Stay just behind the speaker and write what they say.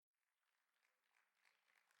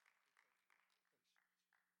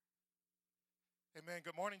Amen.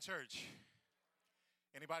 Good morning, church.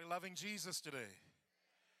 Anybody loving Jesus today?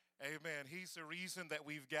 Amen. He's the reason that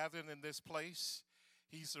we've gathered in this place.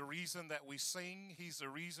 He's the reason that we sing. He's the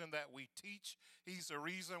reason that we teach. He's the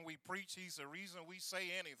reason we preach. He's the reason we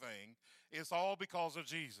say anything. It's all because of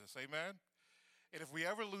Jesus. Amen. And if we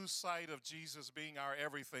ever lose sight of Jesus being our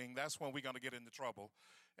everything, that's when we're going to get into trouble.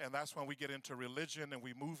 And that's when we get into religion and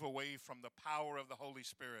we move away from the power of the Holy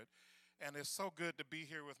Spirit. And it's so good to be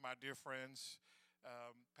here with my dear friends,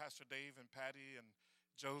 Pastor Dave and Patty and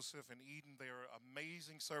Joseph and Eden. They are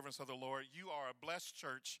amazing servants of the Lord. You are a blessed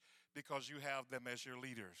church because you have them as your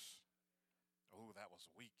leaders. Oh, that was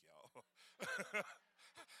weak, y'all.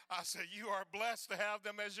 I said, you are blessed to have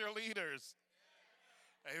them as your leaders.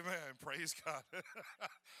 Amen. Praise God.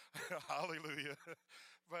 Hallelujah.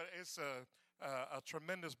 But it's a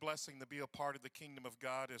tremendous blessing to be a part of the kingdom of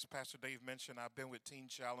God. As Pastor Dave mentioned, I've been with Teen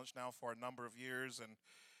Challenge now for a number of years,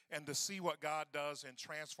 and to see what God does in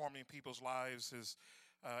transforming people's lives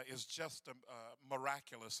is just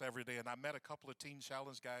miraculous every day. And I met a couple of Teen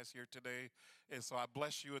Challenge guys here today, and so I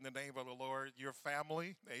bless you in the name of the Lord. Your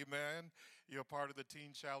family, amen. You're part of the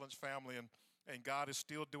Teen Challenge family, and God is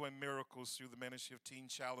still doing miracles through the ministry of Teen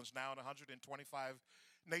Challenge now in 125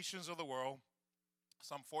 nations of the world.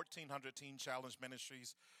 Some 1,400 Teen Challenge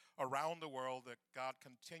ministries around the world that God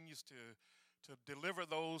continues to deliver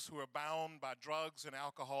those who are bound by drugs and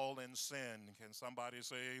alcohol and sin. Can somebody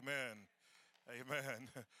say amen? Amen.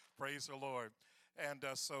 Praise the Lord. And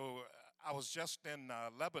so I was just in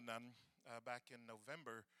Lebanon back in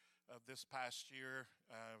November of this past year.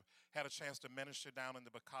 Had a chance to minister down in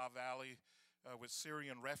the Bekaa Valley with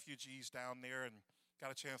Syrian refugees down there, and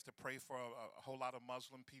got a chance to pray for a whole lot of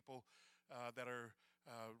Muslim people that are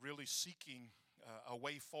really seeking a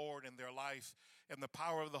way forward in their life, and the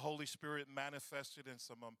power of the Holy Spirit manifested in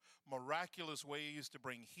some miraculous ways to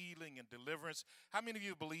bring healing and deliverance. How many of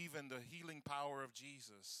you believe in the healing power of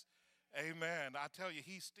Jesus? Amen. I tell you,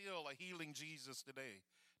 he's still a healing Jesus today.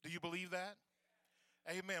 Do you believe that?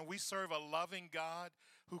 Amen. We serve a loving God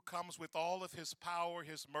who comes with all of his power,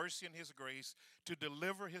 his mercy, and his grace to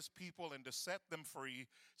deliver his people and to set them free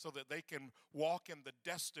so that they can walk in the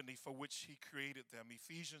destiny for which he created them.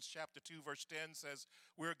 Ephesians chapter 2, verse 10 says,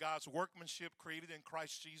 we're God's workmanship created in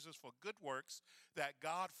Christ Jesus for good works that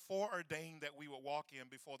God foreordained that we would walk in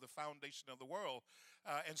before the foundation of the world.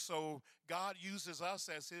 And so God uses us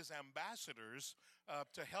as his ambassadors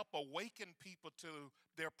to help awaken people to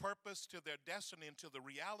their purpose, to their destiny, and to the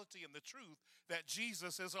reality and the truth that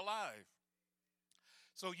Jesus is alive.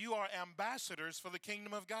 So you are ambassadors for the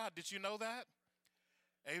kingdom of God. Did you know that?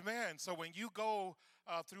 Amen. So when you go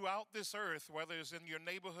throughout this earth, whether it's in your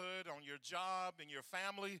neighborhood, on your job, in your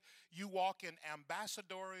family, you walk in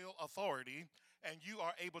ambassadorial authority, and you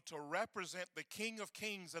are able to represent the King of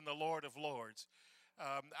Kings and the Lord of Lords.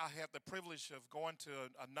 I had the privilege of going to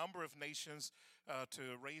a number of nations to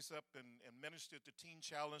raise up and minister to Teen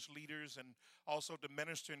Challenge leaders, and also to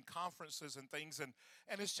minister in conferences and things. And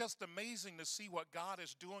it's just amazing to see what God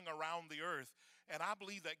is doing around the earth. And I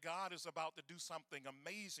believe that God is about to do something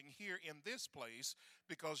amazing here in this place,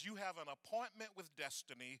 because you have an appointment with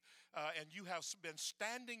destiny, and you have been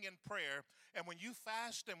standing in prayer. And when you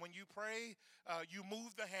fast and when you pray, you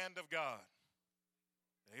move the hand of God.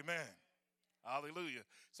 Amen. Hallelujah.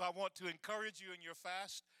 So I want to encourage you in your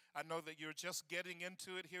fast. I know that you're just getting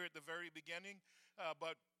into it here at the very beginning,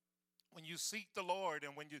 but when you seek the Lord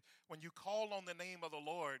and when you call on the name of the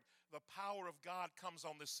Lord, the power of God comes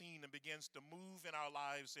on the scene and begins to move in our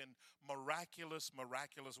lives in miraculous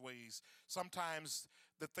ways. Sometimes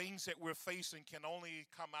the things that we're facing can only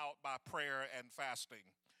come out by prayer and fasting.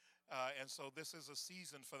 And so this is a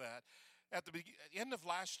season for that. At the end of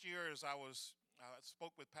last year, as I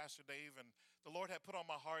spoke with Pastor Dave, and the Lord had put on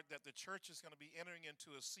my heart that the church is going to be entering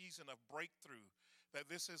into a season of breakthrough, that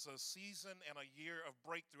this is a season and a year of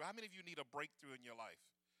breakthrough. How many of you need a breakthrough in your life?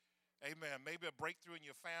 Amen. Maybe a breakthrough in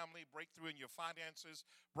your family, breakthrough in your finances,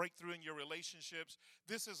 breakthrough in your relationships.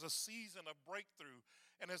 This is a season of breakthrough.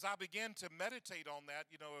 And as I began to meditate on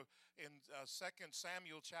that, in 2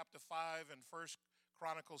 Samuel chapter 5 and 1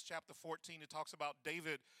 Chronicles chapter 14, it talks about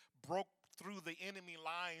David broke through the enemy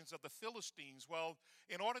lines of the Philistines. Well,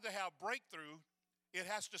 in order to have breakthrough, it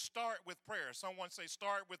has to start with prayer. Someone say,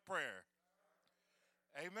 start with prayer.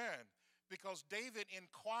 Amen. Because David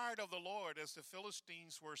inquired of the Lord as the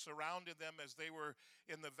Philistines were surrounding them, as they were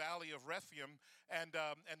in the valley of Rephaim, and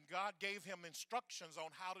God gave him instructions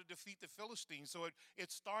on how to defeat the Philistines. So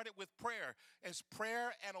it started with prayer. It's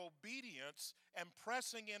prayer and obedience and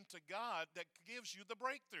pressing into God that gives you the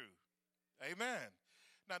breakthrough. Amen.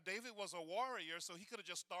 Now, David was a warrior, so he could have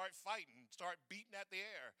just started fighting, start beating at the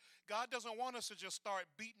air. God doesn't want us to just start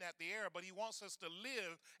beating at the air, but he wants us to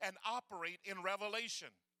live and operate in revelation.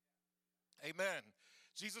 Amen.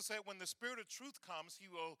 Jesus said when the Spirit of truth comes, he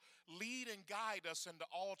will lead and guide us into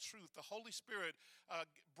all truth. The Holy Spirit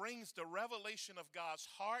brings the revelation of God's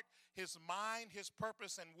heart, his mind, his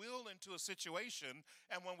purpose, and will into a situation.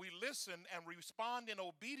 And when we listen and respond in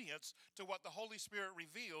obedience to what the Holy Spirit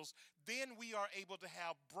reveals, then we are able to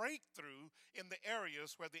have breakthrough in the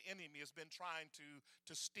areas where the enemy has been trying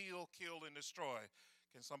to steal, kill, and destroy.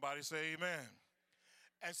 Can somebody say amen?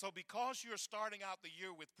 And so because you're starting out the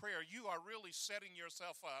year with prayer, you are really setting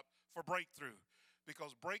yourself up for breakthrough.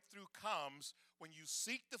 Because breakthrough comes when you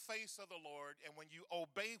seek the face of the Lord and when you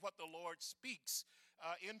obey what the Lord speaks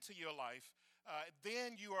into your life.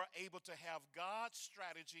 Then you are able to have God's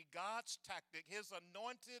strategy, God's tactic, his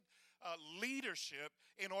anointed leadership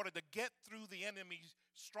in order to get through the enemy's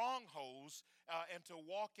strongholds and to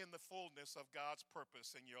walk in the fullness of God's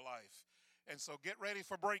purpose in your life. And so get ready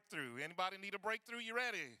for breakthrough. Anybody need a breakthrough? You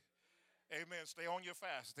ready? Amen. Stay on your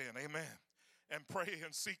fast then. Amen. And pray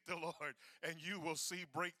and seek the Lord, and you will see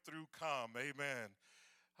breakthrough come. Amen.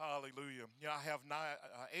 Hallelujah. Yeah, I have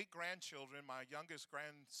 8 grandchildren. My youngest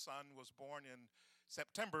grandson was born in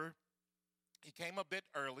September. He came a bit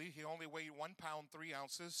early. He only weighed 1 pound, 3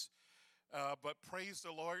 ounces. But praise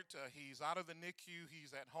the Lord, he's out of the NICU.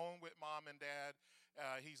 He's at home with mom and dad.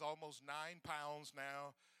 He's almost 9 pounds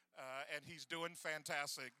now. And he's doing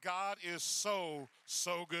fantastic. God is so,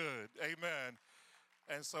 so good. Amen.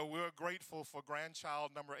 And so we're grateful for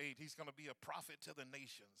grandchild number 8. He's going to be a prophet to the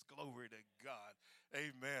nations. Glory to God.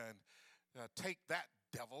 Amen. Take that,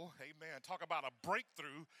 devil. Amen. Talk about a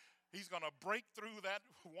breakthrough. He's going to break through that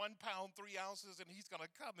 1 pound, 3 ounces, and he's going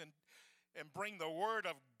to come and bring the word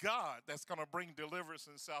of God that's going to bring deliverance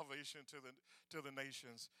and salvation to the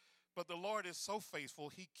nations. But the Lord is so faithful,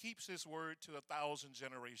 he keeps his word to 1,000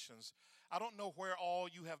 generations. I don't know where all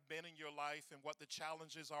you have been in your life and what the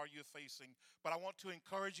challenges are you're facing, but I want to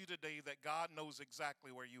encourage you today that God knows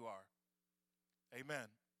exactly where you are. Amen.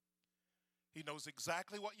 He knows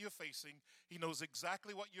exactly what you're facing. He knows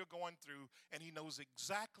exactly what you're going through, and he knows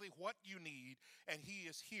exactly what you need, and he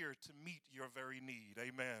is here to meet your very need.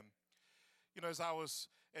 Amen. You know, as I was,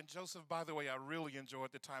 and Joseph, by the way, I really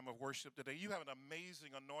enjoyed the time of worship today. You have an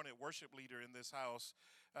amazing anointed worship leader in this house,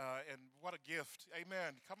 and what a gift.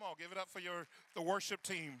 Amen. Come on, give it up for the worship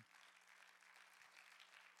team.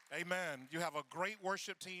 Amen. You have a great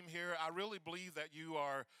worship team here. I really believe that you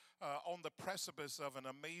are on the precipice of an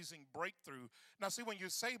amazing breakthrough. Now, see, when you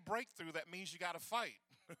say breakthrough, that means you got to fight.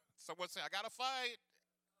 Someone say, I got to fight.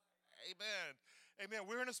 Amen. Amen.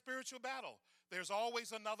 We're in a spiritual battle. There's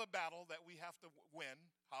always another battle that we have to win.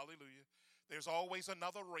 Hallelujah. There's always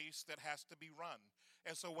another race that has to be run.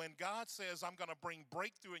 And so when God says, I'm going to bring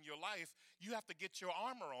breakthrough in your life, you have to get your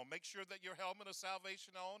armor on. Make sure that your helmet of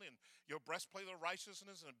salvation on and your breastplate of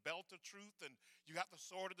righteousness and belt of truth. And you got the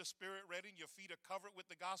sword of the Spirit ready and your feet are covered with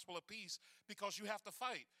the gospel of peace because you have to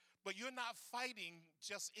fight. But you're not fighting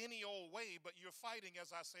just any old way, but you're fighting,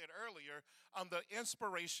 as I said earlier, on the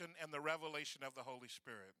inspiration and the revelation of the Holy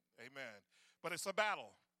Spirit. Amen. But it's a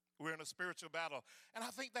battle. We're in a spiritual battle. And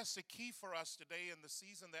I think that's the key for us today in the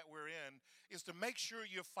season that we're in is to make sure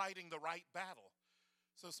you're fighting the right battle.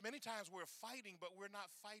 So it's many times we're fighting, but we're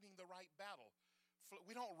not fighting the right battle.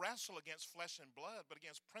 We don't wrestle against flesh and blood, but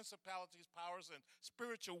against principalities, powers, and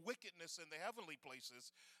spiritual wickedness in the heavenly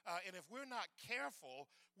places. And if we're not careful,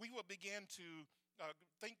 we will begin to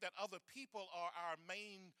think that other people are our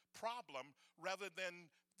main problem rather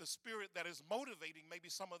than the spirit that is motivating maybe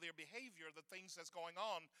some of their behavior, the things that's going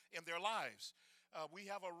on in their lives. We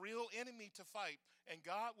have a real enemy to fight, and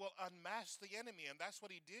God will unmask the enemy. And that's what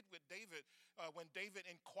he did with David when David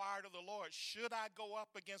inquired of the Lord, should I go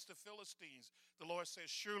up against the Philistines? The Lord says,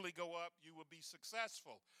 surely go up, you will be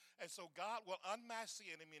successful. And so God will unmask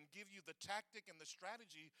the enemy and give you the tactic and the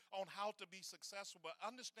strategy on how to be successful. But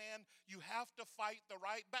understand, you have to fight the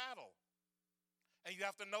right battle. And you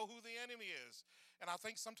have to know who the enemy is. And I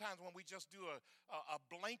think sometimes when we just do a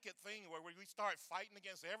blanket thing where we start fighting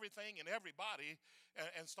against everything and everybody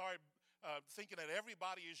and start thinking that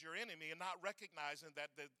everybody is your enemy and not recognizing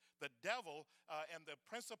that the devil and the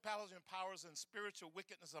principalities and powers and spiritual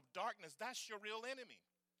wickedness of darkness, that's your real enemy.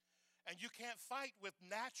 And you can't fight with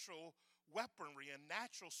natural weaponry and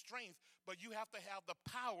natural strength, but you have to have the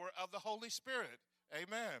power of the Holy Spirit.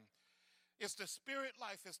 Amen. It's the spirit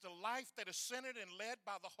life. It's the life that is centered and led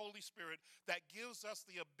by the Holy Spirit that gives us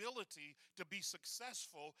the ability to be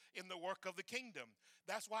successful in the work of the kingdom.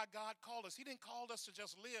 That's why God called us. He didn't call us to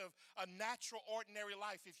just live a natural, ordinary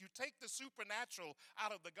life. If you take the supernatural out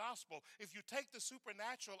of the gospel, if you take the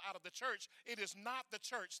supernatural out of the church, it is not the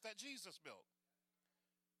church that Jesus built.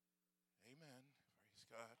 Amen. Praise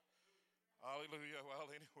God. Hallelujah. Well,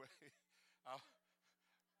 anyway,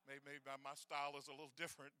 maybe my style is a little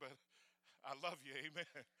different, but I love you,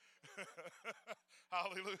 amen.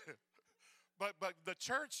 Hallelujah. But the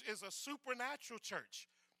church is a supernatural church,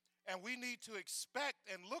 and we need to expect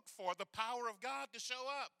and look for the power of God to show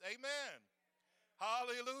up. Amen.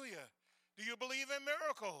 Hallelujah. Do you believe in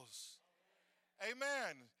miracles?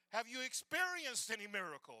 Amen. Have you experienced any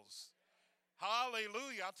miracles?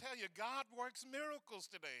 Hallelujah. I'll tell you, God works miracles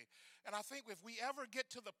today. And I think if we ever get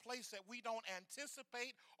to the place that we don't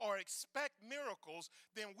anticipate or expect miracles,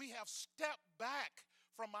 then we have stepped back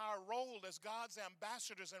from our role as God's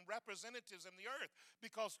ambassadors and representatives in the earth,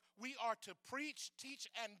 because we are to preach, teach,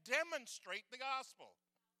 and demonstrate the gospel.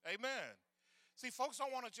 Amen. See, folks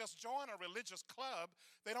don't want to just join a religious club.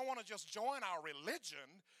 They don't want to just join our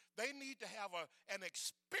religion. They need to have an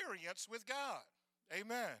experience with God.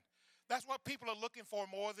 Amen. That's what people are looking for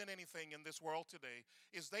more than anything in this world today,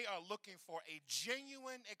 is they are looking for a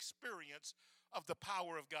genuine experience of the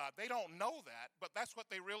power of God. They don't know that, but that's what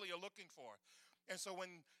they really are looking for. And so when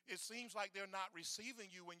it seems like they're not receiving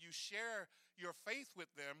you when you share your faith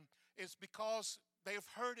with them, it's because they've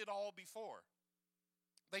heard it all before.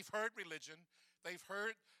 They've heard religion. They've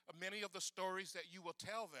heard many of the stories that you will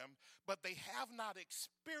tell them, but they have not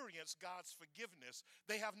experienced God's forgiveness.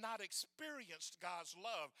 They have not experienced God's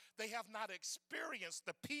love. They have not experienced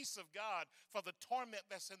the peace of God for the torment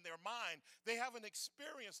that's in their mind. They haven't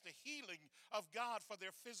experienced the healing of God for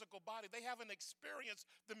their physical body. They haven't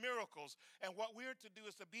experienced the miracles. And what we're to do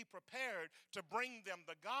is to be prepared to bring them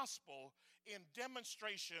the gospel in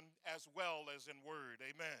demonstration as well as in word.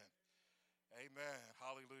 Amen. Amen.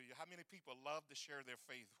 Hallelujah. How many people love to share their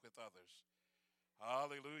faith with others?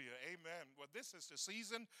 Hallelujah. Amen. Well, this is the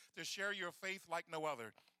season to share your faith like no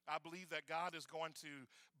other. I believe that God is going to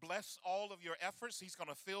bless all of your efforts. He's going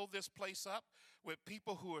to fill this place up with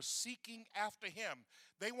people who are seeking after him.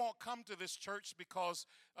 They won't come to this church because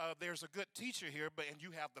there's a good teacher here, and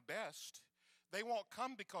you have the best. They won't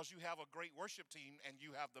come because you have a great worship team and you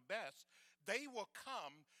have the best. They will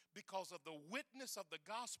come because of the witness of the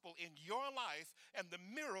gospel in your life and the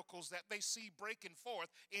miracles that they see breaking forth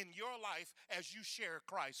in your life as you share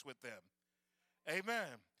Christ with them.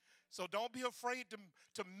 Amen. So don't be afraid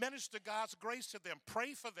to minister God's grace to them.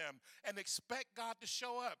 Pray for them and expect God to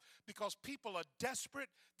show up, because people are desperate.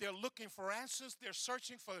 They're looking for answers. They're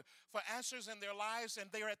searching for answers in their lives, and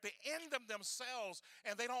they're at the end of themselves,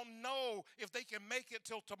 and they don't know if they can make it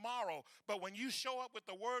till tomorrow. But when you show up with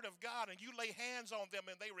the word of God and you lay hands on them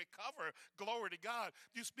and they recover, glory to God.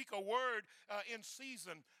 You speak a word in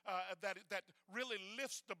season that really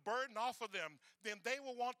lifts the burden off of them, then they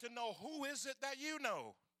will want to know, who is it that you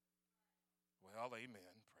know? Well,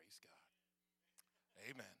 amen. Praise God.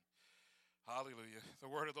 Amen. Hallelujah. The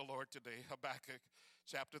word of the Lord today, Habakkuk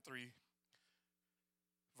chapter 3,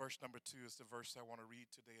 verse number 2 is the verse I want to read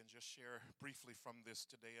today and just share briefly from this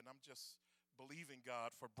today. And I'm just believing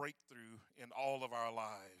God for breakthrough in all of our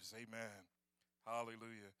lives. Amen.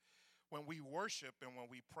 Hallelujah. When we worship and when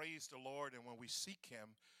we praise the Lord and when we seek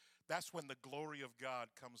him, that's when the glory of God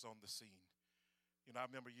comes on the scene. You know, I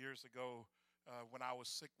remember years ago, when I was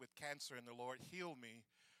sick with cancer and the Lord healed me,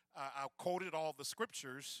 I quoted all the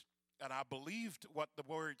scriptures and I believed what the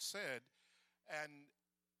word said. And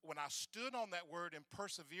when I stood on that word and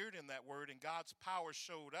persevered in that word and God's power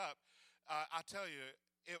showed up, I tell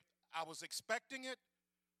you, I was expecting it.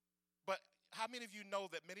 But how many of you know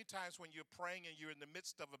that many times when you're praying and you're in the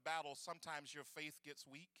midst of a battle, sometimes your faith gets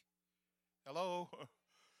weak? Hello?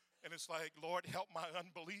 And it's like, Lord, help my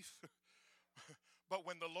unbelief. But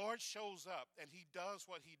when the Lord shows up and he does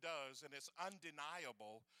what he does and it's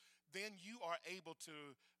undeniable, then you are able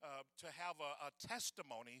to have a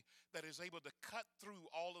testimony that is able to cut through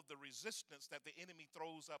all of the resistance that the enemy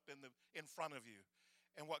throws up in front of you.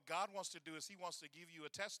 And what God wants to do is he wants to give you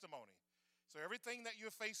a testimony. So everything that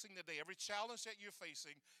you're facing today, every challenge that you're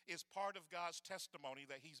facing is part of God's testimony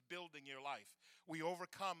that he's building your life. We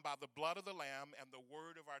overcome by the blood of the Lamb and the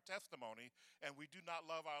word of our testimony, and we do not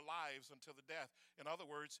love our lives until the death. In other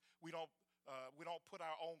words, we don't put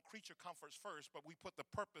our own creature comforts first, but we put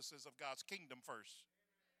the purposes of God's kingdom first.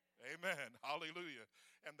 Amen. Hallelujah.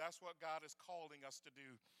 And that's what God is calling us to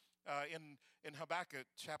do. In Habakkuk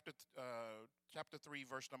chapter 3,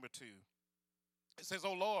 verse number 2, it says,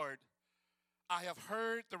 "O Lord, I have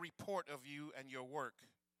heard the report of you and your work.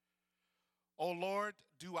 O Lord,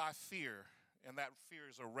 do I fear? And that fear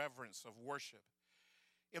is a reverence of worship.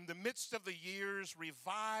 In the midst of the years,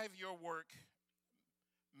 revive your work,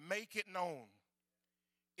 make it known.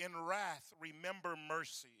 In wrath, remember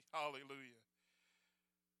mercy. Hallelujah.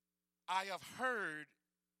 I have heard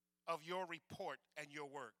of your report and your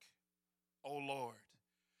work, O Lord.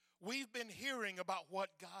 We've been hearing about what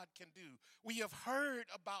God can do. We have heard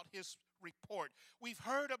about his report. We've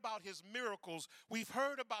heard about his miracles. We've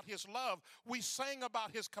heard about his love. We sang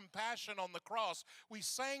about his compassion on the cross. We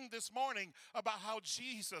sang this morning about how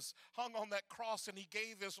Jesus hung on that cross and he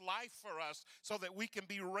gave his life for us so that we can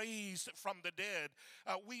be raised from the dead.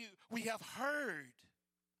 We have heard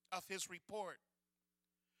of his report.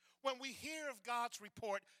 When we hear of God's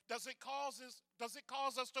report, does it cause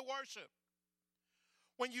us to worship?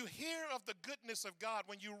 When you hear of the goodness of God,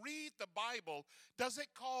 when you read the Bible, does it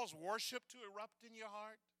cause worship to erupt in your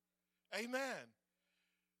heart? Amen.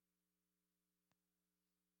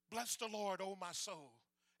 Bless the Lord, O my soul,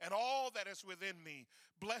 and all that is within me.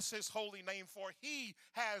 Bless his holy name, for he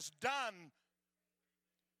has done,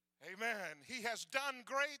 amen, he has done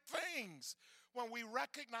great things. When we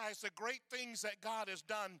recognize the great things that God has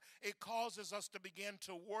done, it causes us to begin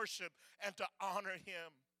to worship and to honor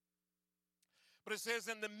him. But it says,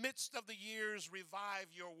 in the midst of the years, revive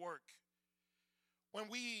your work. When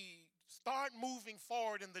we start moving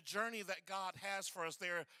forward in the journey that God has for us,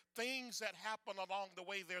 there are things that happen along the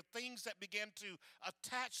way. There are things that begin to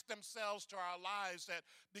attach themselves to our lives that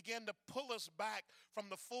begin to pull us back from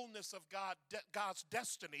the fullness of God's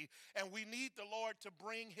destiny. And we need the Lord to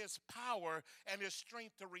bring his power and his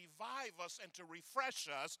strength to revive us and to refresh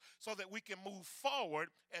us so that we can move forward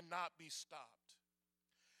and not be stopped.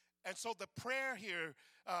 And so the prayer here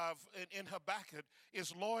in Habakkuk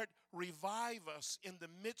is, Lord, revive us in the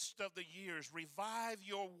midst of the years. Revive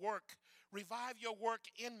your work. Revive your work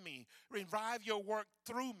in me. Revive your work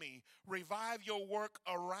through me. Revive your work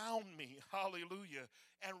around me. Hallelujah.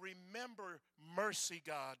 And remember mercy,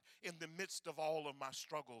 God, in the midst of all of my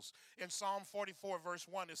struggles. In Psalm 44, verse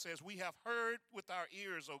 1, it says, we have heard with our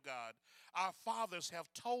ears, O God. Our fathers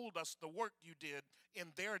have told us the work you did in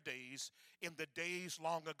their days, in the days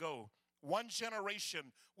long ago. One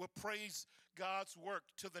generation will praise God's work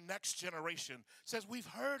to the next generation. It says, we've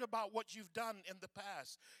heard about what you've done in the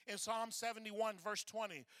past. In Psalm 71, verse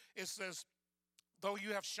 20, it says, though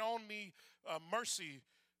you have shown me mercy,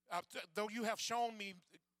 though you have shown me,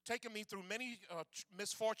 taken me through many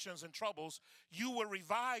misfortunes and troubles, you will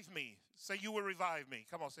revive me. Say, you will revive me.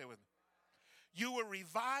 Come on, say it with me. You will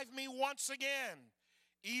revive me once again.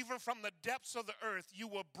 Even from the depths of the earth, you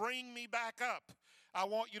will bring me back up. I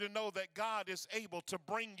want you to know that God is able to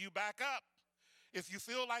bring you back up. If you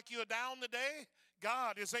feel like you're down today,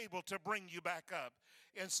 God is able to bring you back up.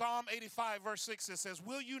 In Psalm 85, verse 6, it says,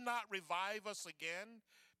 will you not revive us again,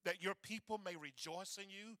 that your people may rejoice in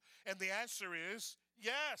you? And the answer is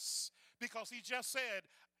yes, because he just said,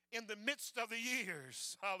 in the midst of the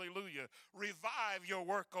years, hallelujah, revive your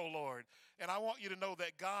work, O Lord. And I want you to know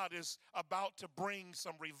that God is about to bring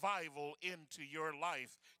some revival into your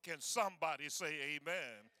life. Can somebody say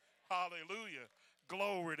amen? Hallelujah.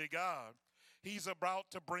 Glory to God. He's about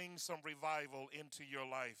to bring some revival into your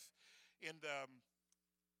life. And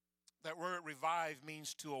that word revive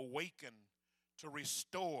means to awaken, to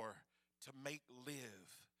restore, to make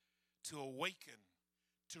live. To awaken,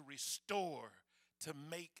 to restore, to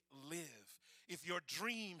make live. If your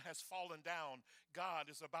dream has fallen down, God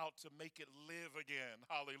is about to make it live again.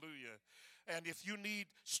 Hallelujah. And if you need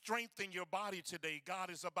strength in your body today, God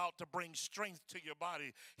is about to bring strength to your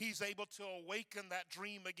body. He's able to awaken that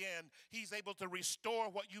dream again. He's able to restore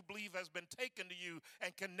what you believe has been taken to you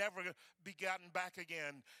and can never be gotten back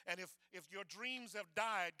again. And if your dreams have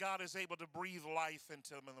died, God is able to breathe life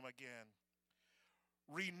into them again.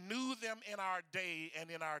 Renew them in our day and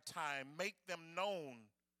in our time. Make them known.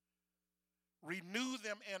 Renew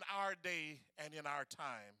them in our day and in our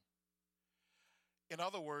time. In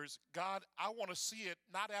other words, God, I want to see it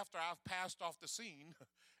not after I've passed off the scene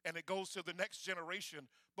and it goes to the next generation,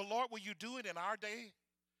 but Lord, will you do it in our day?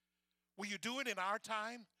 Will you do it in our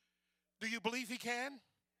time? Do you believe he can?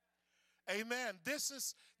 Amen. This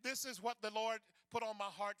is what the Lord put on my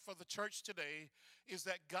heart for the church today, is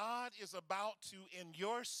that God is about to, in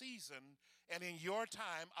your season and in your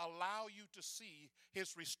time, allow you to see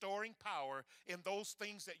his restoring power in those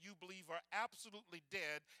things that you believe are absolutely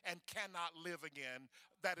dead and cannot live again,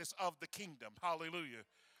 that is of the kingdom. Hallelujah.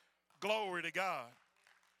 Glory to God.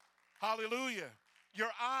 Hallelujah.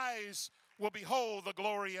 Your eyes will behold the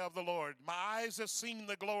glory of the Lord. My eyes have seen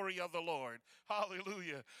the glory of the Lord.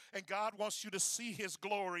 Hallelujah. And God wants you to see his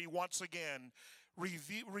glory once again.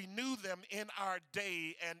 Renew them in our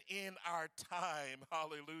day and in our time.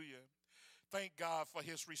 Hallelujah. Thank God for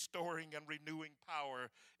his restoring and renewing power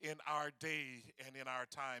in our day and in our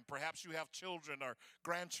time. Perhaps you have children or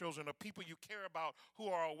grandchildren or people you care about who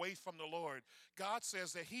are away from the Lord. God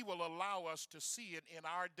says that he will allow us to see it in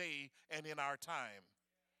our day and in our time.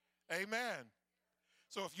 Amen.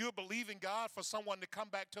 So if you're believing God for someone to come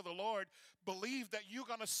back to the Lord, believe that you're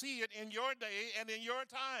going to see it in your day and in your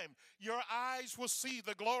time. Your eyes will see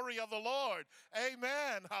the glory of the Lord.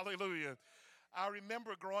 Amen. Hallelujah. I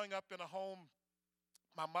remember growing up in a home,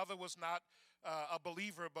 my mother was not a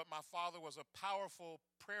believer, but my father was a powerful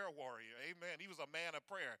prayer warrior. Amen. He was a man of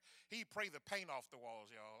prayer. He prayed the paint off the walls,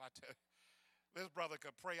 y'all. I tell you. This brother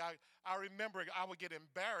could pray. I remember I would get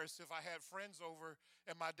embarrassed if I had friends over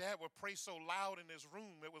and my dad would pray so loud in his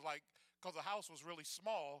room. It was like, because the house was really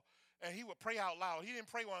small, and he would pray out loud. He didn't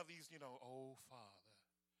pray one of these, oh, Father,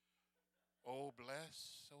 oh,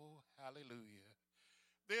 bless, oh, hallelujah.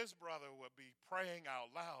 This brother would be praying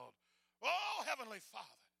out loud. Oh, Heavenly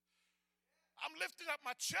Father, I'm lifting up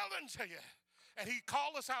my children to you. And he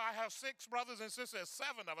called us out. I have 6 brothers and sisters,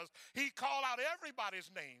 7 of us. He called out everybody's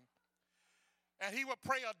name. And he would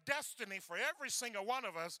pray a destiny for every single one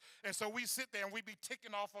of us. And so we sit there and we be ticking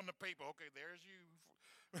off on the paper. Okay, there's you.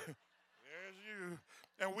 There's you.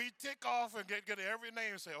 And we tick off and get every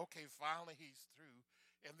name and say, okay, finally he's through.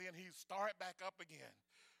 And then he start back up again.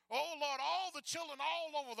 Oh, Lord, all the children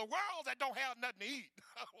all over the world that don't have nothing to eat.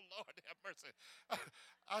 Oh, Lord, have mercy.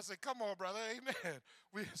 I said, come on, brother. Amen.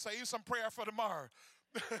 We save some prayer for tomorrow.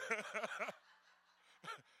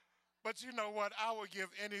 But you know what? I would give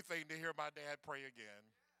anything to hear my dad pray again.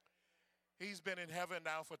 He's been in heaven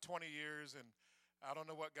now for 20 years, and I don't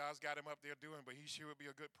know what God's got him up there doing, but he sure would be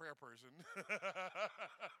a good prayer person.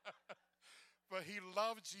 But he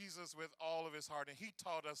loved Jesus with all of his heart, and he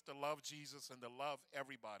taught us to love Jesus and to love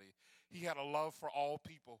everybody. He had a love for all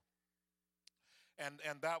people.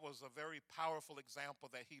 And that was a very powerful example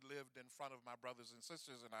that he lived in front of my brothers and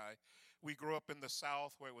sisters and I. We grew up in the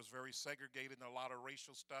South where it was very segregated and a lot of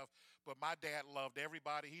racial stuff. But my dad loved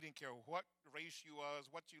everybody. He didn't care what race you was,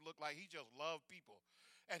 what you looked like. He just loved people.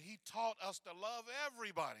 And he taught us to love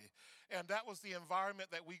everybody. And that was the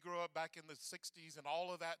environment that we grew up back in the 60s and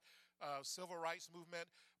all of that civil rights movement.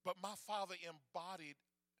 But my father embodied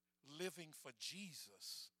living for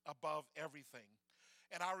Jesus above everything.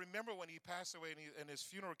 And I remember when he passed away and his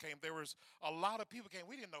funeral came, there was a lot of people came.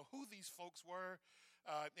 We didn't know who these folks were.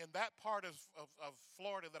 In that part of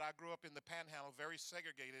Florida that I grew up in, the Panhandle, very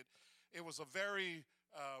segregated, it was a very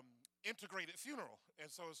integrated funeral.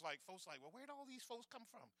 And so it's like, folks like, well, where'd all these folks come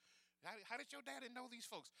from? How did your daddy know these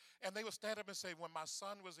folks? And they would stand up and say, when my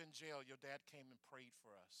son was in jail, your dad came and prayed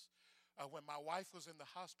for us. When my wife was in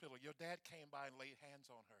the hospital, your dad came by and laid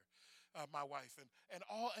hands on her. My wife,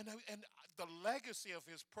 and the legacy of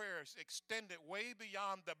his prayers extended way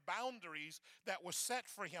beyond the boundaries that were set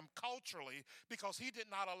for him culturally, because he did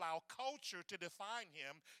not allow culture to define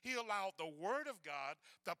him. He allowed the Word of God,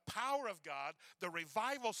 the power of God, the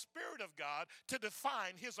revival spirit of God to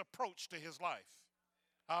define his approach to his life.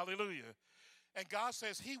 Hallelujah. And God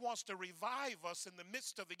says he wants to revive us in the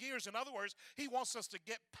midst of the years. In other words, he wants us to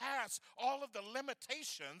get past all of the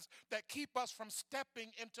limitations that keep us from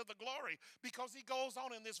stepping into the glory. Because he goes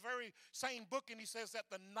on in this very same book and he says that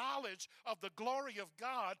the knowledge of the glory of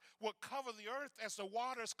God will cover the earth as the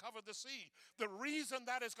waters cover the sea. The reason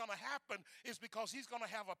that is going to happen is because he's going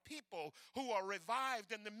to have a people who are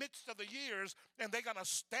revived in the midst of the years, and they're going to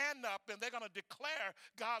stand up and they're going to declare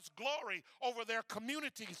God's glory over their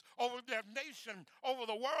communities, over their nation, over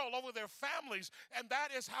the world, over their families. And that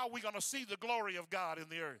is how we're going to see the glory of God in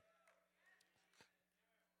the earth.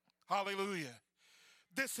 Hallelujah.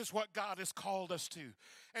 This is what God has called us to.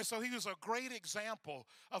 And so he was a great example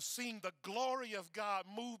of seeing the glory of God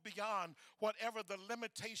move beyond whatever the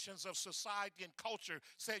limitations of society and culture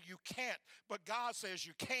said you can't. But God says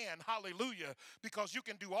you can. Hallelujah. Because you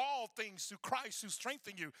can do all things through Christ who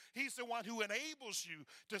strengthens you. He's the one who enables you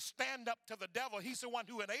to stand up to the devil. He's the one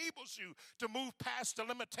who enables you to move past the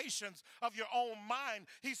limitations of your own mind.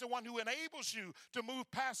 He's the one who enables you to move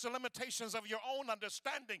past the limitations of your own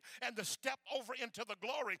understanding and to step over into the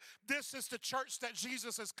glory. This is the church that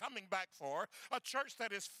Jesus is coming back for, a church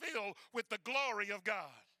that is filled with the glory of God.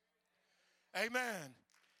 Amen.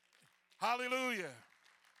 Hallelujah.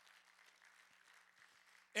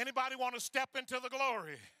 Anybody want to step into the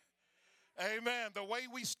glory? Amen. The way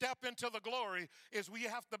we step into the glory is we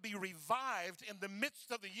have to be revived in the midst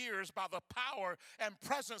of the years by the power and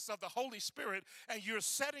presence of the Holy Spirit. And you're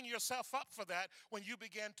setting yourself up for that when you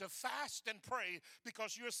begin to fast and pray,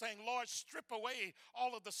 because you're saying, Lord, strip away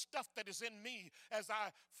all of the stuff that is in me as I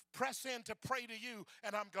press in to pray to you,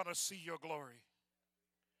 and I'm going to see your glory.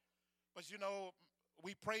 But you know,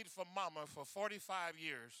 we prayed for Mama for 45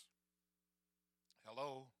 years.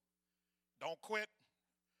 Hello. Don't quit.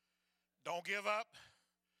 Don't give up.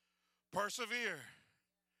 Persevere.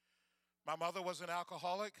 My mother was an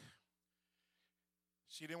alcoholic.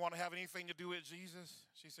 She didn't want to have anything to do with Jesus.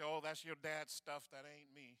 She said, oh, that's your dad's stuff. That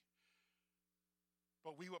ain't me.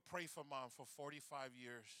 But we would pray for Mom for 45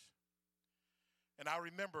 years. And I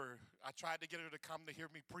remember I tried to get her to come to hear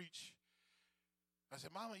me preach. I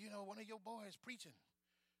said, Mama, you know, one of your boys preaching.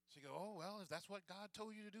 She go, oh, well, if that's what God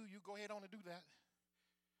told you to do, you go ahead on and do that.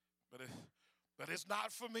 But it's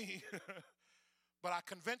not for me. But I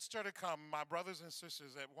convinced her to come. My brothers and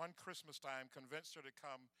sisters at one Christmas time convinced her to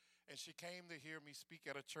come, and she came to hear me speak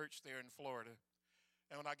at a church there in Florida.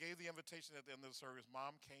 And when I gave the invitation at the end of the service,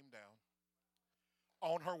 Mom came down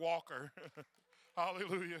on her walker.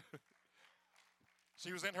 Hallelujah.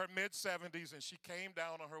 She was in her mid-70s, and she came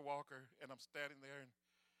down on her walker, and I'm standing there, and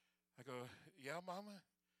I go, yeah, Mama?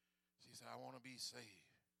 She said, I want to be saved.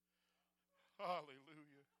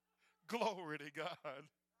 Hallelujah. Glory to God.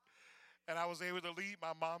 And I was able to lead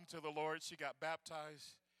my mom to the Lord. She got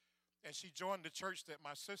baptized, and she joined the church that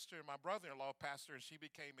my sister and my brother-in-law pastor, and she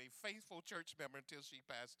became a faithful church member until she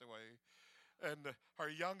passed away. And her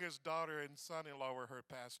youngest daughter and son-in-law were her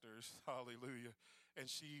pastors. Hallelujah. And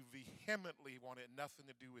she vehemently wanted nothing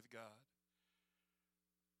to do with God.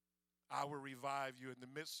 I will revive you in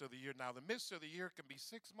the midst of the year. Now, the midst of the year can be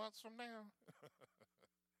 6 months from now,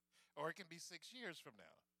 or it can be 6 years from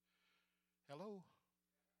now. Hello?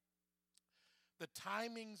 The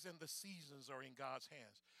timings and the seasons are in God's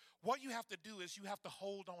hands. What you have to do is you have to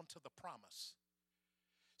hold on to the promise.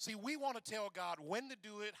 See, we want to tell God when to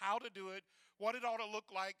do it, how to do it, what it ought to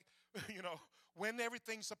look like, you know, when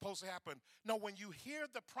everything's supposed to happen. No, when you hear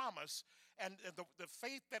the promise and the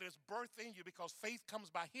faith that is birthed in you, because faith comes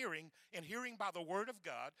by hearing, and hearing by the word of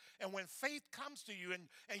God. And when faith comes to you and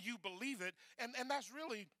you believe it, and that's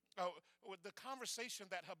really the conversation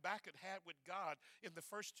that Habakkuk had with God in the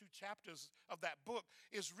first 2 chapters of that book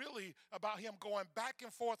is really about him going back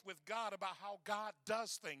and forth with God about how God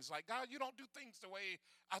does things. Like, God, you don't do things the way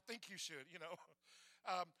I think you should, you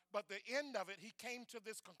know. But the end of it, he came to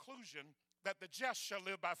this conclusion that the just shall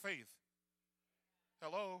live by faith.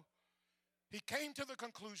 Hello? He came to the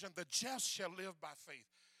conclusion the just shall live by faith.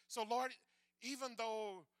 So, Lord, even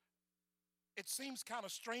though it seems kind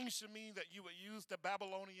of strange to me that you would use the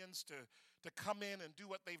Babylonians to come in and do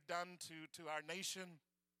what they've done to our nation.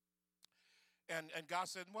 And God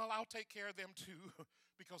said, well, I'll take care of them too,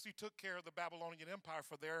 because he took care of the Babylonian Empire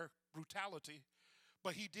for their brutality.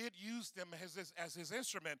 But he did use them as his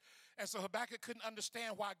instrument. And so Habakkuk couldn't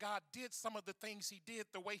understand why God did some of the things he did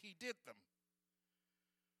the way he did them.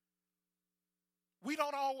 We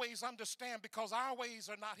don't always understand, because our ways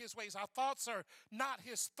are not his ways. Our thoughts are not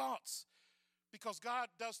his thoughts, because God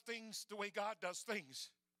does things the way God does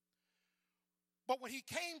things. But when he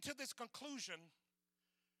came to this conclusion,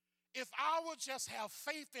 if I will just have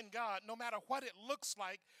faith in God, no matter what it looks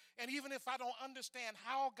like, and even if I don't understand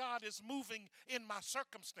how God is moving in my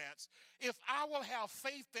circumstance, if I will have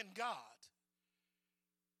faith in God,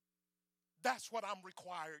 that's what I'm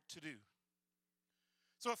required to do.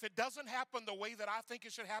 So if it doesn't happen the way that I think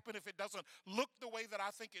it should happen, if it doesn't look the way that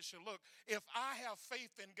I think it should look, if I have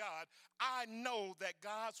faith in God, I know that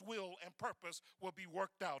God's will and purpose will be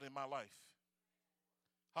worked out in my life.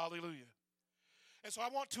 Hallelujah. And so I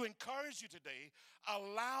want to encourage you today,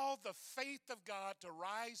 allow the faith of God to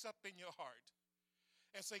rise up in your heart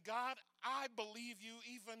and say, God, I believe you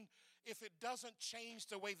even if it doesn't change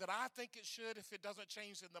the way that I think it should, if it doesn't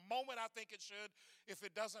change in the moment I think it should, if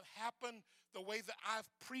it doesn't happen the way that I've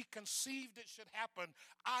preconceived it should happen,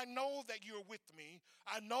 I know that you're with me.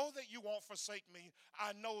 I know that you won't forsake me.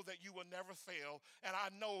 I know that you will never fail. And I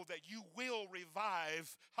know that you will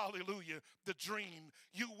revive, hallelujah, the dream.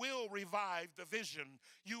 You will revive the vision.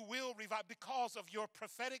 You will revive because of your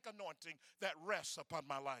prophetic anointing that rests upon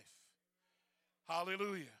my life.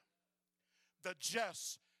 Hallelujah. The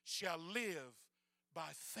just shall live by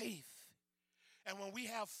faith. And when we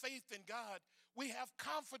have faith in God, we have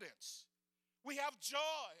confidence. We have joy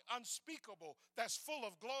unspeakable that's full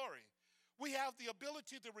of glory. We have the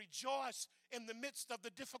ability to rejoice in the midst of the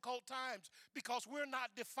difficult times, because we're not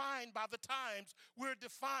defined by the times. We're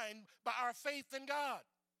defined by our faith in God.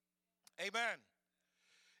 Amen.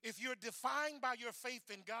 If you're defined by your faith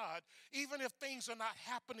in God, even if things are not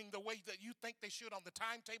happening the way that you think they should on the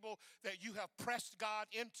timetable that you have pressed God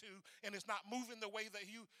into, and it's not moving the way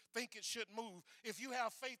that you think it should move, if you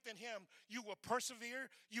have faith in Him, you will persevere,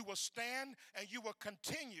 you will stand, and you will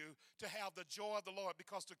continue to have the joy of the Lord,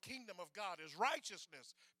 because the kingdom of God is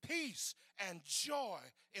righteousness, peace, and joy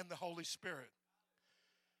in the Holy Spirit.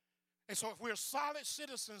 And so if we're solid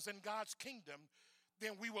citizens in God's kingdom,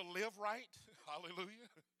 then we will live right. Hallelujah.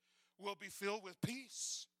 We'll be filled with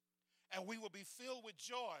peace, and we will be filled with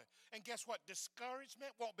joy. And guess what?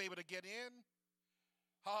 Discouragement won't be able to get in.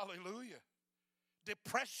 Hallelujah.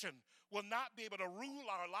 Depression will not be able to rule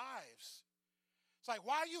our lives. It's like,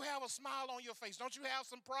 why you have a smile on your face? Don't you have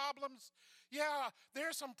some problems? Yeah,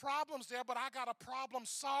 there's some problems there, but I got a problem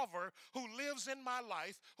solver who lives in my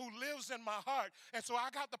life, who lives in my heart. And so I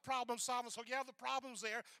got the problem solver. So yeah, the problem's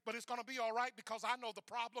there, but it's going to be all right because I know the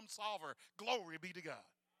problem solver. Glory be to God.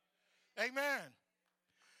 Amen.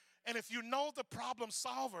 And if you know the problem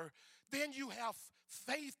solver, then you have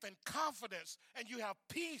faith and confidence, and you have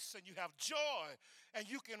peace, and you have joy, and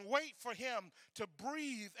you can wait for Him to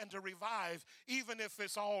breathe and to revive, even if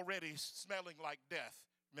it's already smelling like death.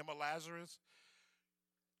 Remember Lazarus?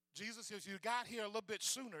 Jesus, if you got here a little bit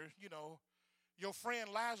sooner, your friend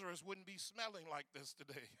Lazarus wouldn't be smelling like this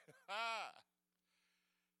today.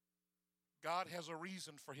 God has a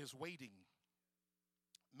reason for His waiting.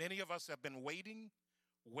 Many of us have been waiting.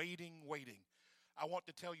 I want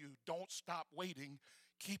to tell you, don't stop waiting.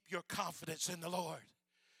 Keep your confidence in the Lord.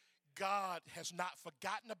 God has not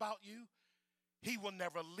forgotten about you. He will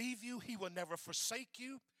never leave you. He will never forsake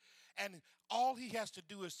you. And all He has to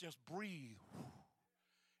do is just breathe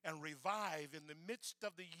and revive in the midst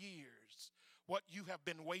of the years what you have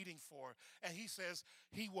been waiting for. And He says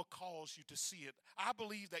He will cause you to see it. I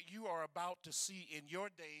believe that you are about to see in your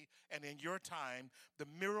day and in your time the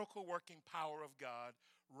miracle-working power of God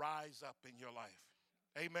rise up in your life.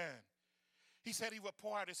 Amen. He said He would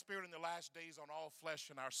pour out His Spirit in the last days on all flesh,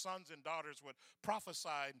 and our sons and daughters would prophesy,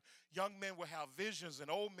 and young men would have visions,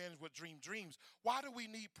 and old men would dream dreams. Why do we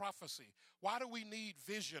need prophecy? Why do we need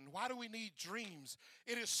vision? Why do we need dreams?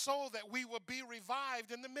 It is so that we will be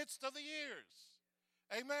revived in the midst of the years.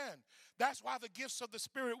 Amen. That's why the gifts of the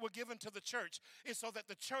Spirit were given to the church, is so that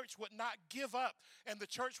the church would not give up, and the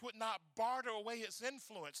church would not barter away its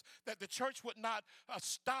influence, that the church would not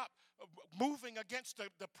stop moving against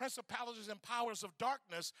the principalities and powers of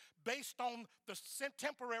darkness based on the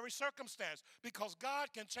temporary circumstance, because God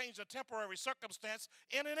can change a temporary circumstance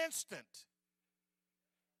in an instant.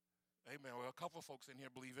 Amen. Well, a couple of folks in here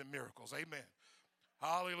believe in miracles. Amen.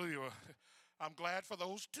 Hallelujah. I'm glad for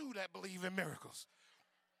those two that believe in miracles.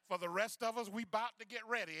 For the rest of us, we about to get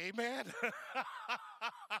ready. Amen.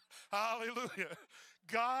 Hallelujah.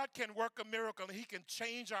 God can work a miracle, and He can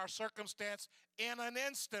change our circumstance in an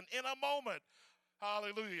instant, in a moment.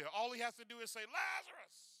 Hallelujah. All He has to do is say,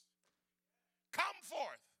 Lazarus, come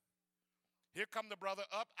forth. Here come the brother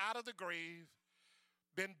up out of the grave,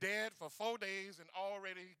 been dead for 4 days and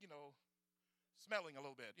already, smelling a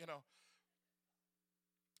little bit,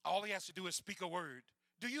 All he has to do is speak a word.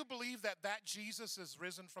 Do you believe that Jesus is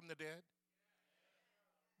risen from the dead?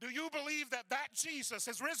 Do you believe that Jesus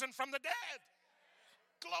is risen from the dead?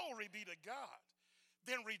 Glory be to God.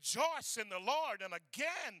 Then rejoice in the Lord. And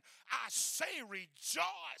again, I say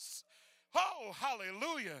rejoice. Oh,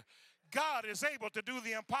 hallelujah. God is able to do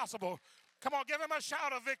the impossible. Come on, give Him a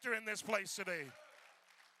shout of victory in this place today.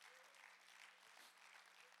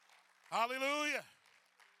 Hallelujah.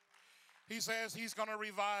 He says He's going to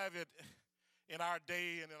revive it in our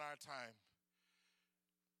day and in our time.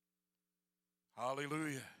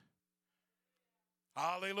 Hallelujah.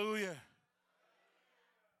 Hallelujah.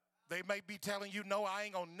 They may be telling you, no, I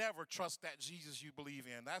ain't going to never trust that Jesus you believe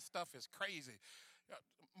in. That stuff is crazy.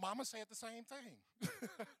 Mama said the same thing.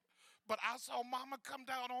 But I saw Mama come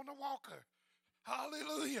down on the walker.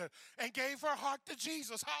 Hallelujah. And gave her heart to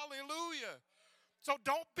Jesus. Hallelujah. So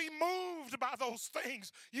don't be moved by those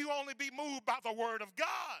things. You only be moved by the word of God.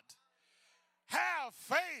 Have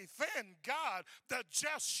faith in God. The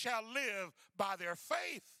just shall live by their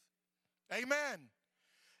faith. Amen.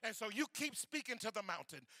 And so you keep speaking to the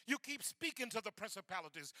mountain. You keep speaking to the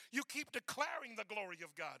principalities. You keep declaring the glory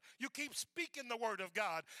of God. You keep speaking the word of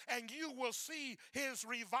God, and you will see His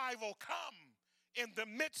revival come in the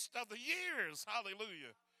midst of the years.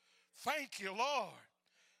 Hallelujah. Thank you, Lord.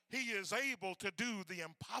 He is able to do the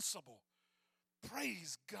impossible.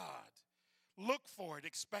 Praise God. Look for it,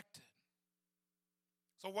 expect it.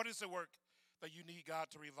 So what is the work that you need God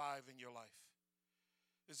to revive in your life?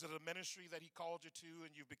 Is it a ministry that He called you to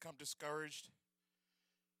and you've become discouraged?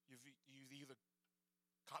 You've either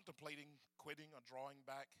contemplating quitting or drawing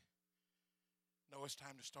back? No, it's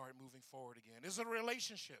time to start moving forward again. Is it a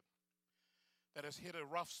relationship that has hit a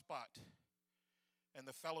rough spot and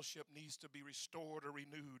the fellowship needs to be restored or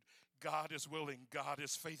renewed? God is willing. God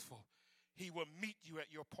is faithful. He will meet you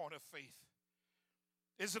at your point of faith.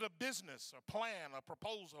 Is it a business, a plan, a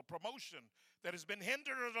proposal, a promotion that has been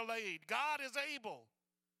hindered or delayed? God is able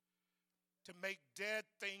to make dead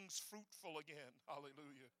things fruitful again.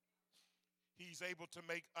 Hallelujah. He's able to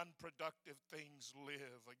make unproductive things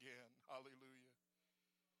live again. Hallelujah.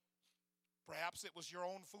 Perhaps it was your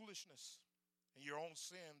own foolishness and your own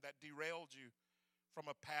sin that derailed you from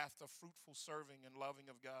a path of fruitful serving and loving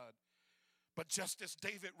of God. But just as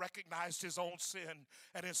David recognized his own sin,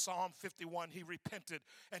 and in Psalm 51 he repented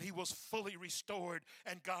and he was fully restored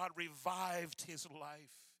and God revived his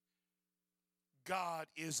life. God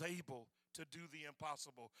is able to do the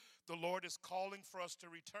impossible. The Lord is calling for us to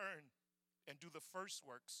return and do the first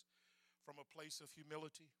works from a place of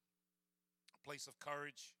humility, a place of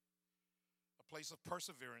courage, a place of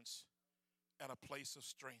perseverance, and a place of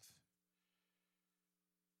strength.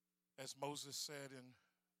 As Moses said in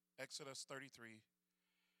Exodus 33,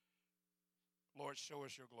 Lord, show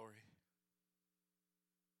us your glory.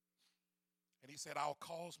 And he said, I'll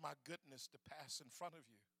cause my goodness to pass in front of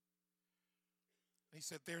you. And he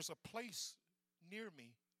said, there's a place near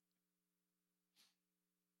me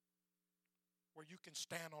where you can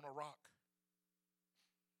stand on a rock.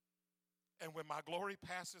 And when my glory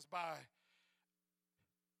passes by,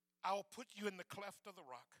 I'll put you in the cleft of the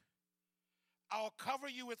rock. I'll cover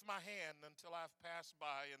you with my hand until I've passed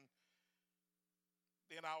by, and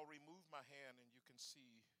then I'll remove my hand and you can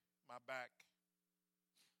see my back.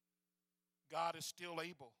 God is still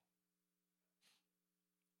able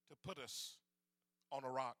to put us on a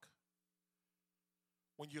rock.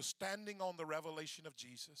 When you're standing on the revelation of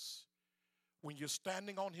Jesus, when you're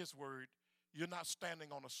standing on his word, you're not standing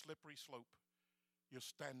on a slippery slope. You're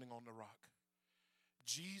standing on the rock.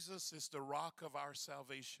 Jesus is the rock of our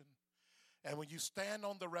salvation. And when you stand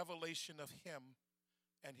on the revelation of him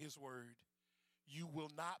and his word, you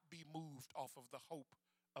will not be moved off of the hope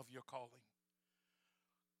of your calling.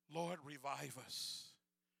 Lord, revive us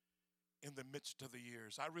in the midst of the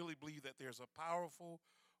years. I really believe that there's a powerful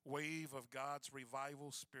wave of God's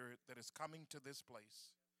revival spirit that is coming to this place.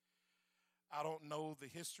 I don't know the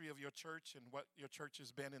history of your church and what your church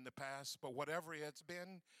has been in the past, but whatever it's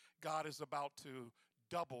been, God is about to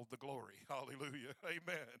double the glory. Hallelujah.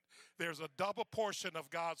 Amen. There's a double portion of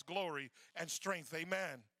God's glory and strength.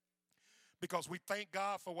 Amen. Because we thank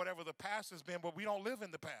God for whatever the past has been, but we don't live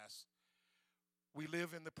in the past. We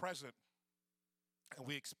live in the present. And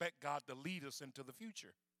we expect God to lead us into the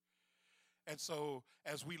future. And so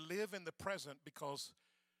as we live in the present, because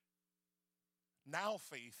now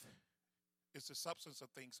faith is the substance of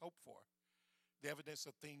things hoped for, the evidence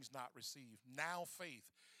of things not received. Now faith.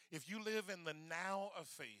 If you live in the now of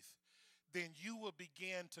faith, then you will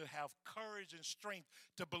begin to have courage and strength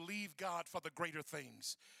to believe God for the greater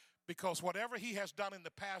things. Because whatever he has done in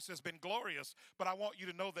the past has been glorious, but I want you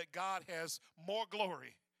to know that God has more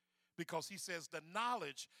glory. Because he says the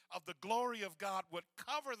knowledge of the glory of God would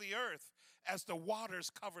cover the earth as the waters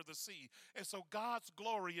cover the sea. And so God's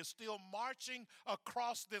glory is still marching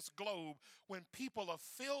across this globe when people are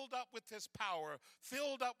filled up with his power,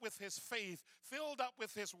 filled up with his faith, filled up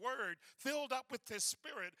with his word, filled up with his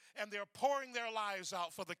spirit, and they're pouring their lives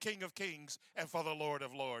out for the King of Kings and for the Lord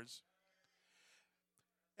of Lords.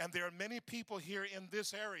 And there are many people here in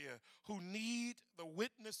this area who need the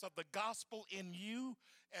witness of the gospel in you,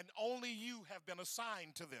 and only you have been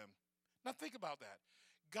assigned to them. Now think about that.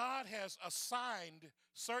 God has assigned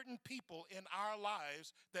certain people in our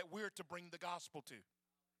lives that we're to bring the gospel to.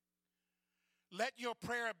 Let your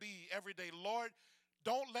prayer be every day, Lord,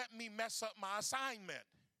 don't let me mess up my assignment.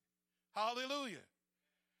 Hallelujah.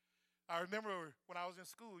 I remember when I was in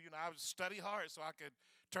school, I would study hard so I could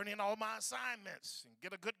turn in all my assignments and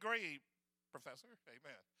get a good grade, professor.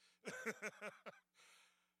 Amen.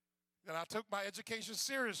 And I took my education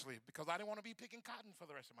seriously because I didn't want to be picking cotton for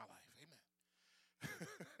the rest of my life. Amen.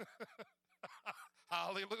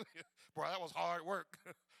 Hallelujah. Boy, that was hard work.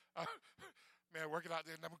 Man, working out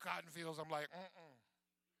there in them cotton fields, I'm like,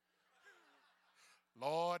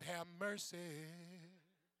 Lord have mercy.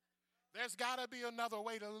 There's got to be another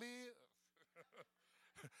way to live.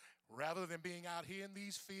 Rather than being out here in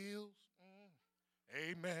these fields.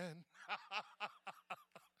 Amen.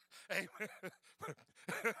 Amen.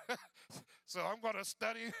 So I'm going to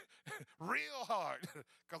study real hard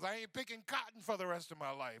because I ain't picking cotton for the rest of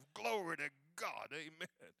my life. Glory to God.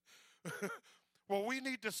 Amen. Well, we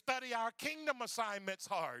need to study our kingdom assignments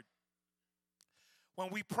hard. When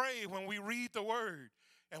we pray, when we read the word,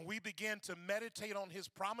 and we begin to meditate on his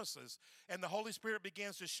promises, and the Holy Spirit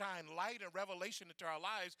begins to shine light and revelation into our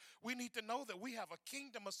lives, we need to know that we have a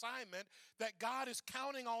kingdom assignment that God is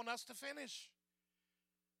counting on us to finish.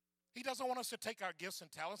 He doesn't want us to take our gifts and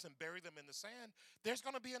talents and bury them in the sand. There's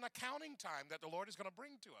going to be an accounting time that the Lord is going to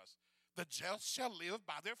bring to us. The just shall live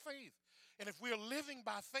by their faith. And if we're living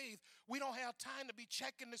by faith, we don't have time to be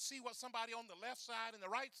checking to see what somebody on the left side and the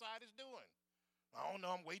right side is doing. I don't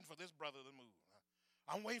know, I'm waiting for this brother to move.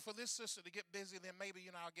 I'm waiting for this sister to get busy, then maybe,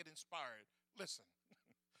 I'll get inspired. Listen,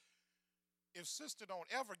 if sister don't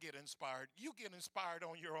ever get inspired, you get inspired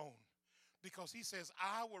on your own. Because he says,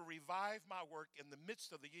 I will revive my work in the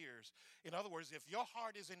midst of the years. In other words, if your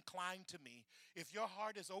heart is inclined to me, if your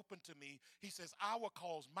heart is open to me, he says, I will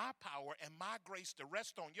cause my power and my grace to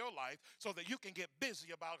rest on your life so that you can get busy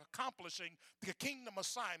about accomplishing the kingdom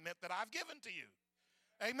assignment that I've given to you.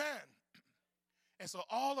 Amen. And so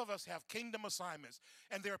all of us have kingdom assignments,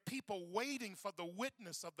 and there are people waiting for the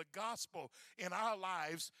witness of the gospel in our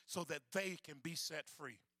lives so that they can be set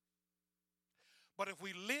free. But if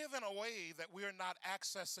we live in a way that we are not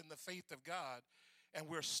accessing the faith of God, and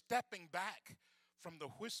we're stepping back from the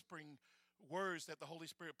whispering words that the Holy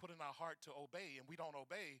Spirit put in our heart to obey, and we don't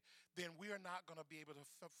obey, then we are not going to be able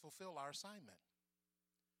to fulfill our assignment.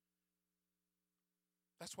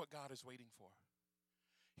 That's what God is waiting for.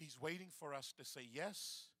 He's waiting for us to say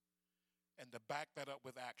yes and to back that up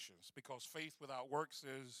with actions, because faith without works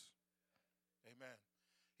is, amen.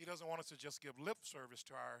 He doesn't want us to just give lip service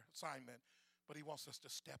to our assignment, but he wants us to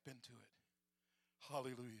step into it.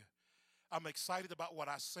 Hallelujah. I'm excited about what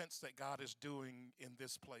I sense that God is doing in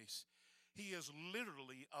this place. He is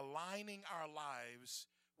literally aligning our lives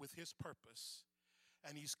with his purpose,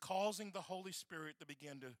 and he's causing the Holy Spirit to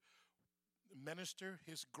begin to minister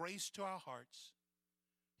his grace to our hearts.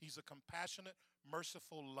 He's a compassionate,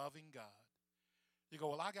 merciful, loving God. You go,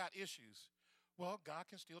 well, I got issues. Well, God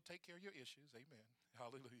can still take care of your issues. Amen.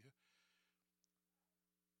 Hallelujah.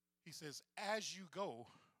 He says, as you go,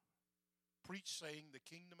 preach saying the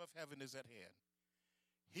kingdom of heaven is at hand.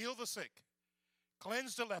 Heal the sick,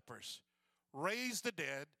 cleanse the lepers, raise the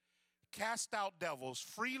dead, cast out devils.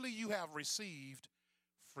 Freely you have received,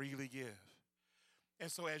 freely give.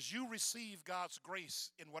 And so as you receive God's grace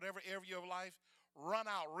in whatever area of life, run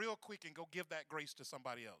out real quick and go give that grace to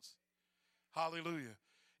somebody else. Hallelujah.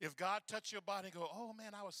 If God touch your body and go, oh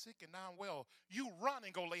man, I was sick and now I'm well, you run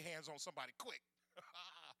and go lay hands on somebody quick.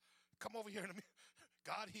 Come over here in a minute.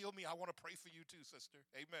 God heal me. I want to pray for you too, sister.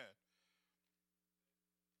 Amen.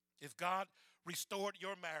 If God restored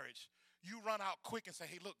your marriage, you run out quick and say,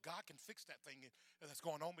 hey, look, God can fix that thing that's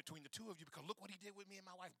going on between the two of you, because look what he did with me and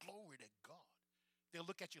my wife. Glory to God. They'll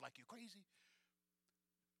look at you like you're crazy,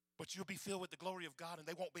 but you'll be filled with the glory of God, and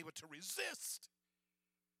they won't be able to resist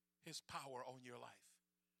his power on your life.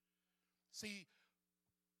 See,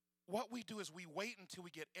 what we do is we wait until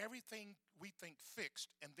we get everything we think fixed,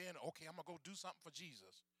 and then, okay, I'm going to go do something for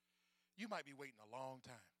Jesus. You might be waiting a long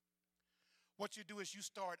time. What you do is you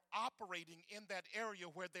start operating in that area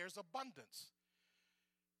where there's abundance.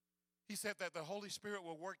 He said that the Holy Spirit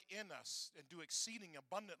will work in us and do exceeding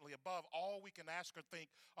abundantly above all we can ask or think,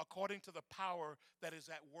 according to the power that is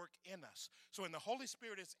at work in us. So when the Holy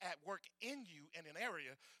Spirit is at work in you in an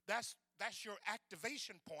area, that's your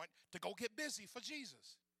activation point to go get busy for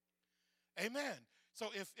Jesus. Amen. So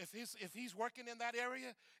if he's working in that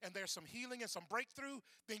area and there's some healing and some breakthrough,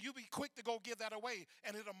 then you be quick to go give that away,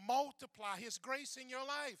 and it'll multiply his grace in your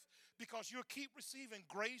life, because you'll keep receiving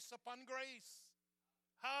grace upon grace.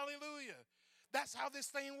 Hallelujah. That's how this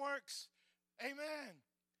thing works. Amen.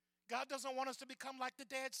 God doesn't want us to become like the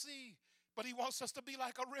Dead Sea, but he wants us to be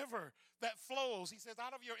like a river that flows. He says,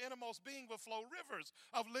 out of your innermost being will flow rivers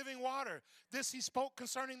of living water. This he spoke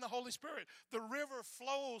concerning the Holy Spirit. The river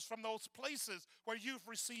flows from those places where you've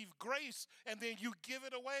received grace, and then you give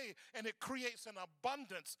it away, and it creates an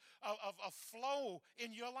abundance of flow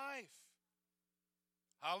in your life.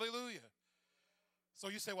 Hallelujah. So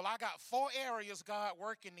you say, well, I got 4 areas God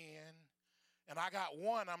working in, and I got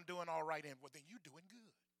 1 I'm doing all right in. Well, then you're doing good.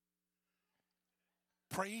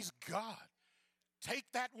 Praise God. Take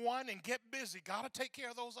that 1 and get busy. God will take care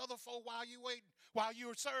of those other 4 while you wait, while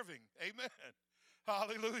you're serving. Amen.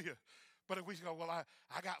 Hallelujah. But if we go, well,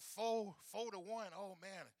 I got 4 to 1. Oh,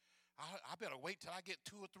 man, I better wait till I get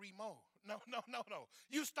 2 or 3 more. No.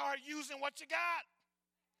 You start using what you got.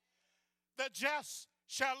 The just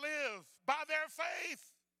shall live by their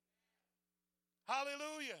faith.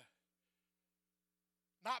 Hallelujah.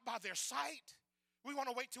 Not by their sight. We want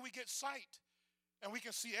to wait till we get sight, and we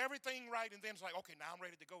can see everything right, and then it's like, okay, now I'm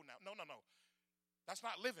ready to go now. No. That's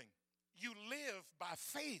not living. You live by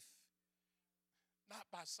faith, not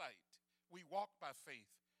by sight. We walk by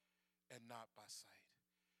faith and not by sight.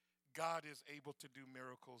 God is able to do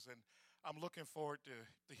miracles, and I'm looking forward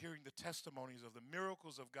to hearing the testimonies of the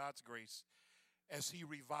miracles of God's grace as He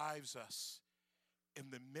revives us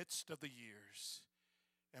in the midst of the years,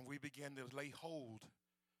 and we begin to lay hold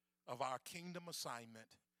of our kingdom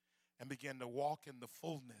assignment and begin to walk in the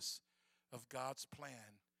fullness of God's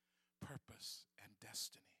plan, purpose, and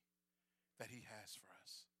destiny that He has for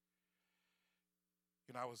us.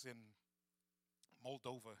 You know, I was in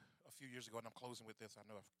Moldova a few years ago, and I'm closing with this. I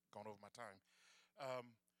know I've gone over my time.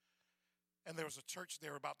 And there was a church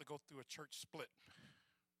there about to go through a church split.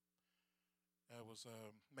 It was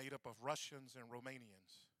made up of Russians and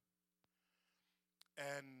Romanians.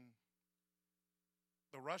 And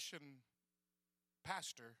the Russian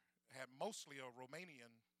pastor had mostly a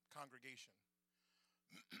Romanian congregation.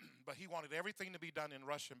 But he wanted everything to be done in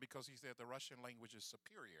Russian because he said the Russian language is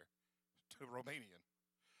superior to Romanian.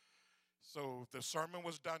 So the sermon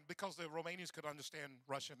was done because the Romanians could understand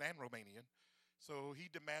Russian and Romanian. So he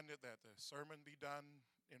demanded that the sermon be done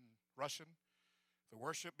in Russian, the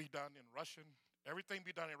worship be done in Russian, everything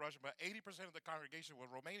be done in Russian. But 80% of the congregation was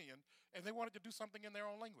Romanian, and they wanted to do something in their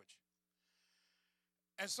own language.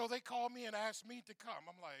 And so they called me and asked me to come.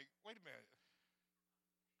 I'm like, wait a minute.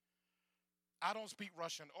 I don't speak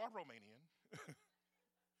Russian or Romanian.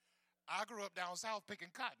 I grew up down south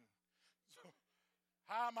picking cotton. So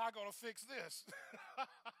how am I going to fix this?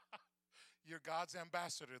 You're God's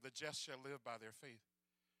ambassador. The just shall live by their faith.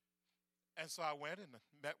 And so I went and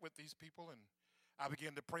met with these people, and I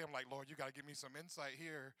began to pray. I'm like, Lord, you got to give me some insight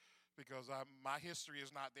here because my history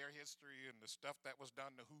is not their history, and the stuff that was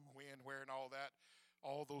done, the who, when, where, and all that,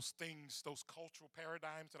 all those things, those cultural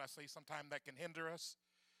paradigms that I say sometimes that can hinder us.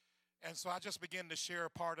 And so I just began to share a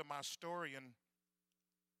part of my story and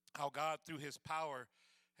how God, through His power,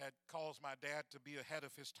 had caused my dad to be ahead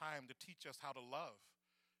of his time to teach us how to love.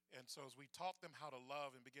 And so as we taught them how to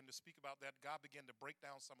love and began to speak about that, God began to break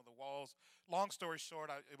down some of the walls. Long story short,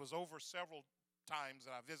 it was over several times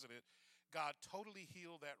that I visited. God totally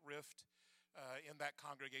healed that rift in that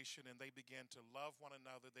congregation, and they began to love one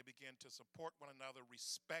another. They began to support one another,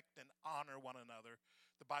 respect and honor one another.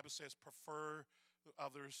 The Bible says, prefer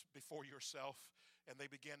others before yourself. And they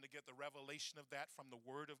began to get the revelation of that from the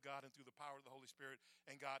Word of God and through the power of the Holy Spirit.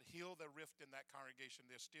 And God healed the rift in that congregation.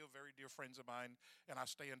 They're still very dear friends of mine, and I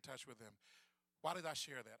stay in touch with them. Why did I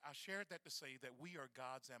share that? I shared that to say that we are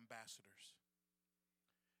God's ambassadors.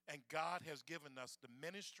 And God has given us the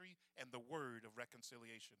ministry and the word of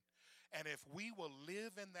reconciliation. And if we will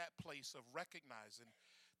live in that place of recognizing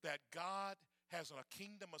that God has a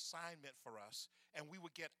kingdom assignment for us, and we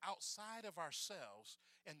would get outside of ourselves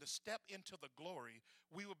and to step into the glory,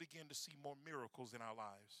 we will begin to see more miracles in our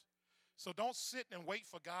lives. So don't sit and wait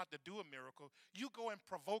for God to do a miracle. You go and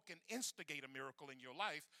provoke and instigate a miracle in your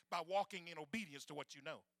life by walking in obedience to what you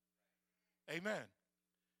know. Amen.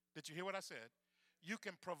 Did you hear what I said? You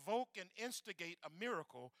can provoke and instigate a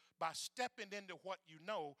miracle by stepping into what you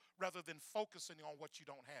know rather than focusing on what you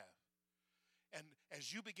don't have. And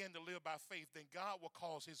as you begin to live by faith, then God will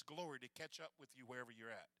cause His glory to catch up with you wherever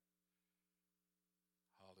you're at.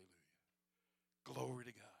 Hallelujah. Glory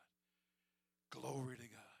to God. Glory to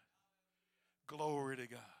God. Glory to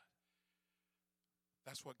God.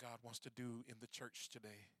 That's what God wants to do in the church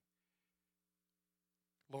today.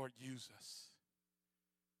 Lord, use us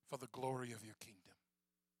for the glory of your kingdom.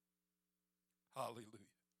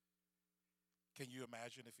 Hallelujah. Can you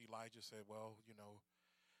imagine if Elijah said, well, you know,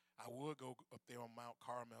 I would go up there on Mount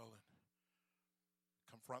Carmel and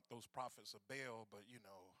confront those prophets of Baal, but, you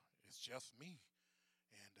know, it's just me.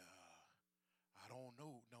 And I don't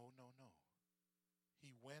know. No.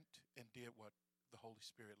 He went and did what the Holy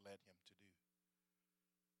Spirit led him to do.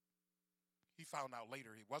 He found out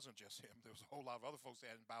later it wasn't just him. There was a whole lot of other folks that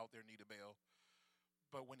hadn't bowed their knee to Baal.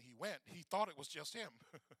 But when he went, he thought it was just him.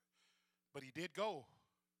 But he did go.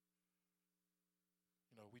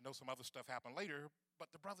 You know, we know some other stuff happened later,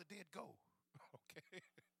 but the brother did go. Okay?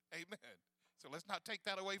 Amen. So let's not take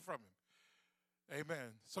that away from him.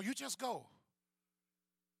 Amen. So you just go.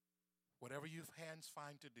 Whatever your hands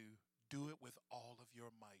find to do it with all of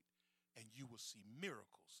your might, and you will see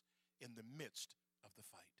miracles in the midst of the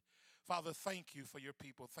fight. Father, thank you for your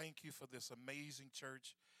people. Thank you for this amazing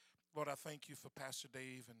church. Lord, I thank you for Pastor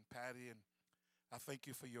Dave and Patty, and I thank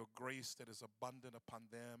you for your grace that is abundant upon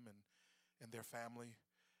them and their family.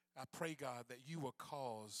 I pray, God, that you will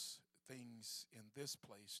cause things in this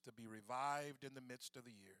place to be revived in the midst of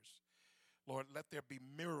the years. Lord, let there be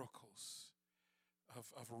miracles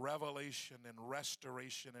of revelation and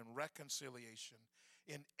restoration and reconciliation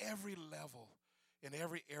in every level, in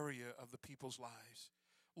every area of the people's lives.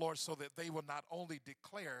 Lord, so that they will not only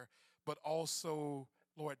declare, but also,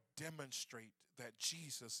 Lord, demonstrate that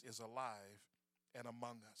Jesus is alive and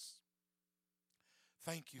among us.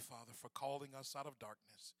 Thank you, Father, for calling us out of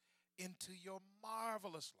darkness into your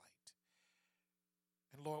marvelous light.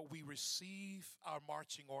 And Lord, we receive our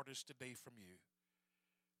marching orders today from you.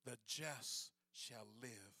 The just shall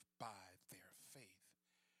live by their faith.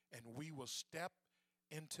 And we will step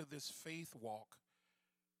into this faith walk,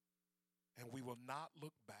 and we will not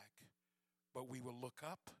look back, but we will look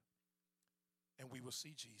up, and we will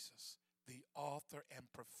see Jesus, the author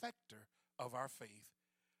and perfecter of our faith,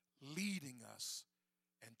 leading us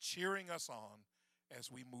and cheering us on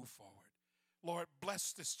as we move forward. Lord,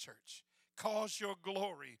 bless this church. Cause your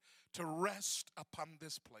glory to rest upon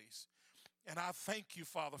this place. And I thank you,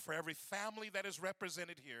 Father, for every family that is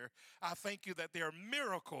represented here. I thank you that there are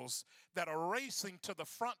miracles that are racing to the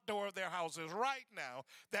front door of their houses right now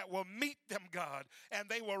that will meet them, God, and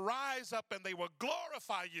they will rise up and they will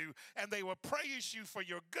glorify you and they will praise you for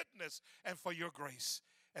your goodness and for your grace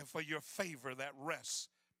and for your favor that rests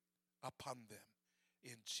upon them.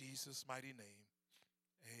 In Jesus' mighty name,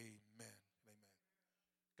 amen. Amen.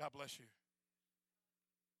 God bless you.